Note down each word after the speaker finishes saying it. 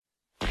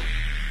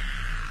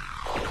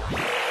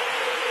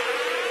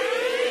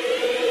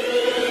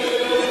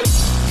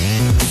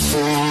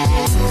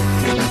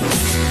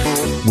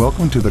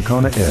Welcome to the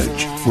Kona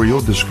Edge, where you'll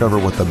discover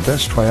what the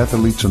best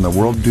triathletes in the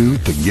world do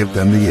to give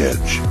them the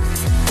edge.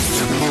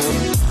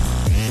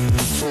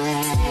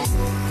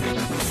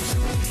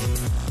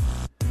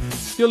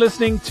 You're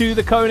listening to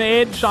the Kona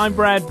Edge. I'm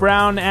Brad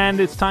Brown,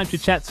 and it's time to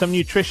chat some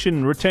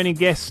nutrition. Returning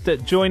guest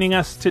joining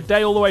us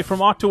today all the way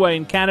from Ottawa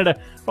in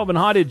Canada, Robin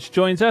Hardage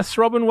joins us.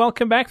 Robin,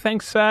 welcome back.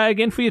 Thanks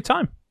again for your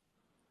time.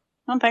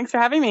 Well, thanks for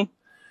having me.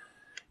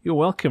 You're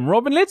welcome.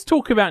 Robin, let's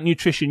talk about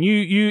nutrition.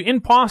 You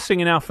in passing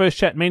in our first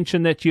chat,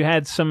 mentioned that you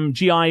had some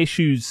GI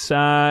issues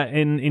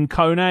in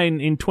Kona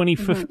in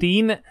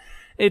 2015. Mm-hmm.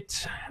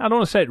 I don't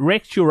want to say it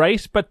wrecked your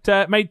race, but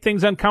made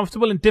things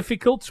uncomfortable and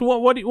difficult. So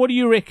what do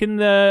you reckon,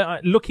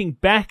 looking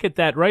back at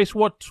that race,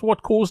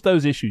 what caused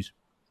those issues?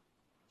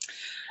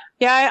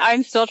 Yeah,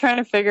 I'm still trying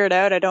to figure it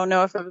out. I don't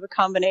know if it was a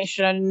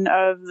combination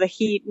of the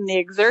heat and the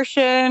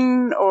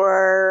exertion,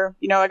 or,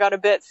 I got a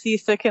bit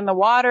seasick in the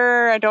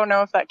water. I don't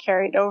know if that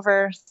carried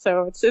over.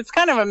 So it's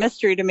kind of a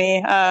mystery to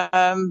me.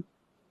 But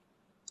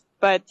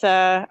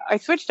I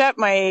switched up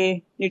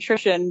my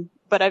nutrition,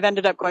 but I've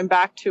ended up going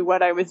back to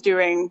what I was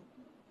doing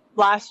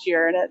last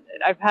year, and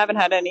I haven't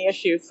had any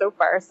issues so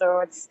far.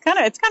 So it's kind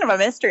of a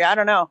mystery. I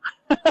don't know.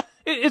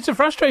 It's a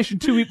frustration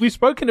too. We've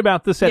spoken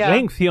about this at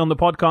length here on the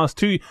podcast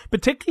too,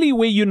 particularly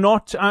where you're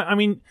not,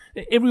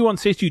 everyone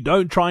says you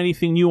don't try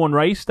anything new on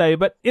race day,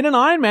 but in an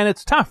Ironman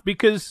it's tough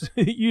because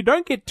you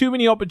don't get too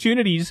many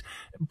opportunities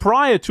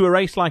prior to a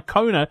race like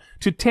Kona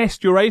to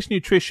test your race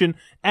nutrition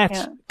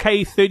at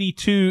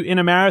K32 in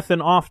a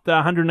marathon after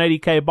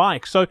 180K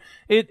bike. So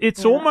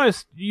it's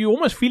almost, you're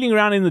almost feeling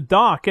around in the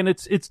dark, and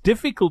it's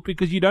difficult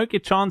because you don't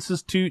get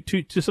chances to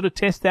sort of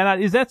test that out.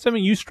 Is that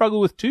something you struggle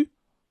with too?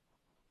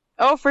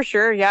 Oh, for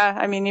sure. Yeah.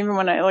 I mean, even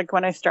when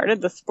I started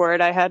the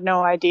sport, I had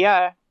no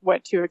idea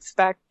what to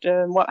expect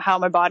and how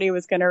my body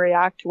was going to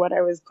react to what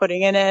I was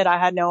putting in it. I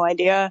had no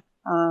idea.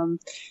 And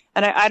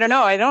I don't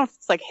know. I don't know if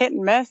it's like hit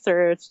and miss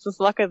or it's just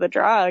luck of the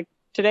draw. Like,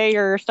 today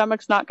your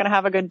stomach's not going to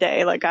have a good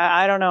day. Like,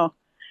 I don't know.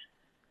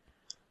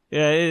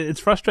 Yeah,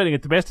 it's frustrating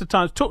at the best of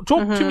times. Talk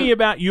to me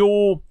about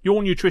your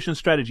nutrition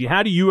strategy.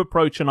 How do you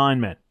approach an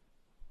Ironman?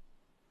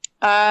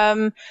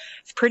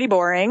 It's pretty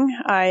boring.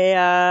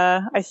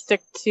 I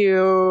stick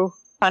to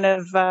kind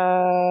of,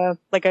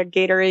 like a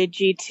Gatorade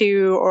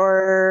G2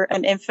 or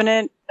an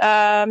Infinite,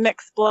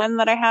 mixed blend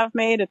that I have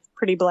made. It's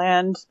pretty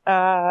bland.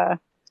 And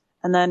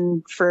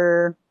then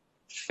for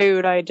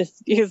food, I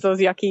just use those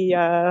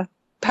yucky,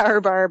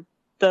 Power Bar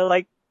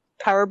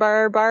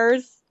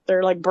bars.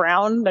 They're like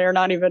brown. They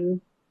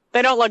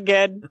don't look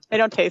good. They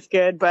don't taste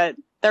good, but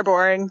they're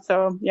boring.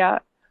 So yeah.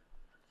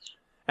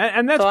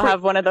 And that's so I'll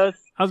have one of those.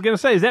 I was going to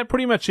say, is that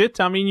pretty much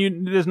it? I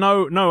mean, there's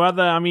no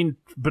other,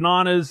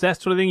 bananas,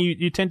 that sort of thing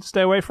you tend to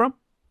stay away from?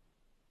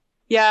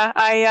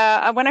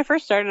 Yeah, when I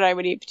first started, I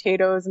would eat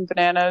potatoes and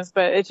bananas,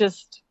 but it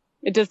just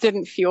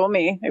didn't fuel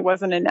me. It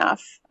wasn't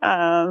enough.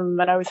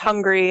 And I was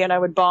hungry and I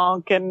would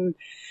bonk. And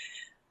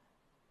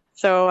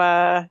so,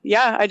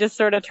 I just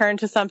sort of turned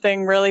to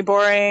something really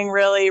boring,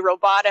 really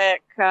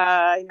robotic.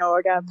 I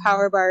got a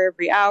Power Bar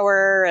every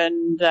hour,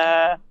 and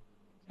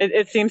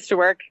it seems to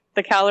work.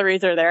 The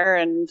calories are there,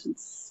 and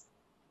it's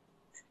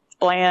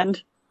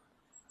bland.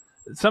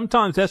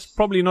 Sometimes that's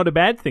probably not a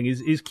bad thing,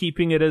 is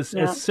keeping it as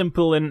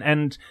simple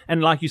and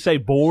like you say,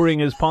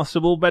 boring as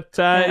possible. But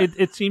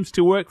it seems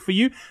to work for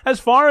you.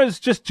 As far as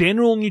just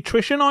general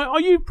nutrition,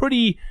 are you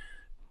pretty,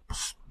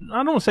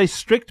 I don't want to say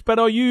strict, but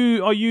do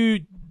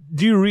you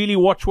really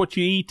watch what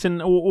you eat,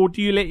 or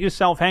do you let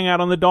yourself hang out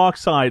on the dark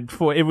side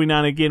for every now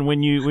and again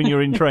when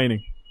you're in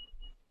training?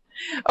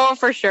 Oh,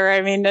 for sure.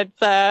 I mean,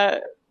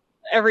 it's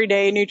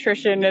everyday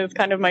nutrition is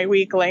kind of my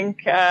weak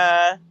link.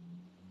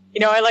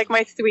 I like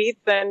my sweets,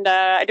 and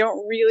I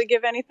don't really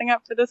give anything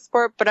up for this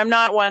sport, but I'm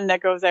not one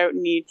that goes out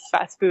and eats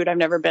fast food. I've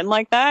never been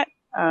like that.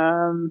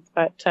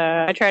 But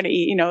I try to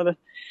eat, the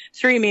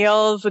 3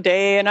 meals a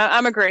day, and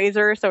I'm a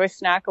grazer, so I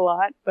snack a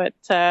lot, but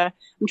I'm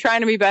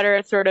trying to be better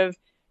at sort of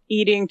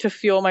eating to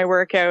fuel my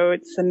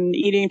workouts and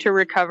eating to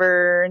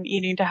recover and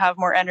eating to have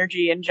more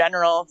energy in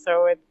general.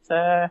 So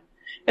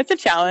it's a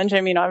challenge.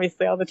 I mean,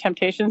 obviously all the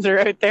temptations are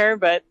out there,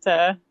 but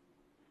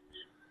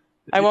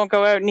I won't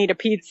go out and eat a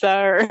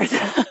pizza.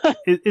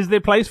 Is there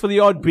place for the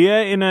odd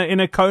beer in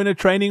a Kona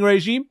training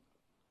regime?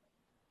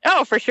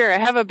 Oh, for sure. I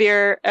have a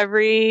beer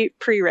every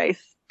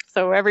pre-race.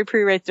 So every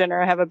pre-race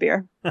dinner, I have a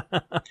beer.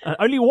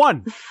 Only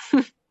one.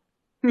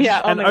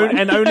 Yeah,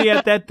 and only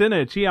at that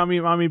dinner. Gee, I'm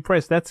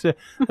impressed. That's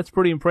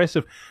pretty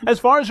impressive. As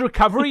far as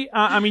recovery,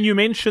 you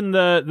mentioned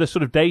the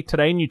sort of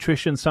day-to-day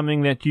nutrition,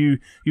 something that you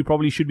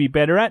probably should be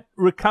better at.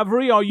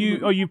 Recovery, are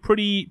you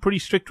pretty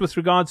strict with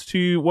regards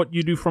to what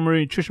you do from a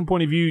nutrition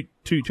point of view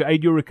to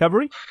aid your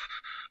recovery?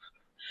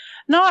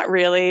 Not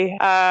really.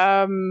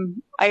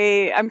 I'm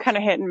kind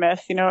of hit and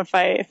miss. If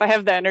I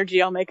have the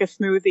energy, I'll make a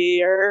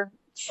smoothie or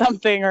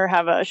something, or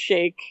have a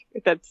shake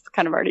that's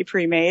kind of already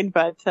pre-made,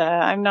 but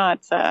I'm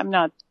not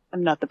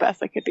the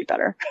best. I could be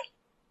better.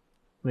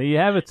 There you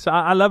have it.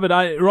 I love it.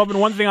 Robin,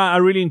 one thing I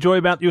really enjoy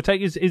about your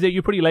take is that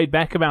you're pretty laid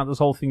back about this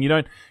whole thing.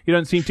 You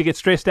don't seem to get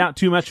stressed out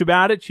too much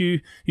about it.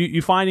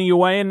 You're finding your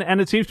way,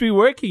 and it seems to be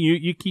working.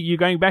 You're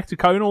going back to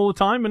Kona all the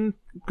time, and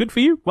good for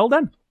you. Well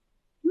done.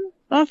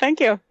 Oh, thank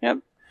you. Yep.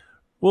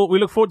 Well, we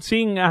look forward to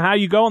seeing how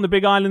you go on the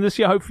Big Island this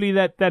year. Hopefully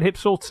that hip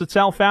sorts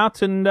itself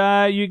out, and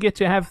you get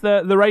to have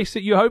the race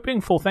that you're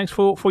hoping for. Thanks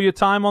for your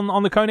time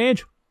on the Kona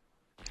Edge.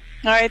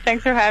 All right.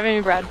 Thanks for having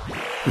me, Brad.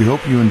 We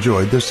hope you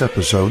enjoyed this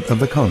episode of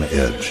the Kona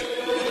Edge.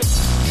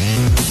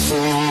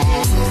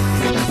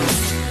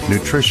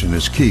 Nutrition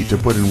is key to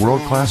put in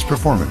world-class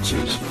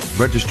performances.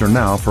 Register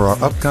now for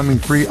our upcoming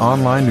free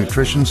online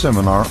nutrition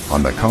seminar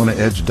on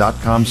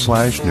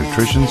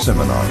thekonaedge.com/nutrition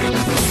seminar.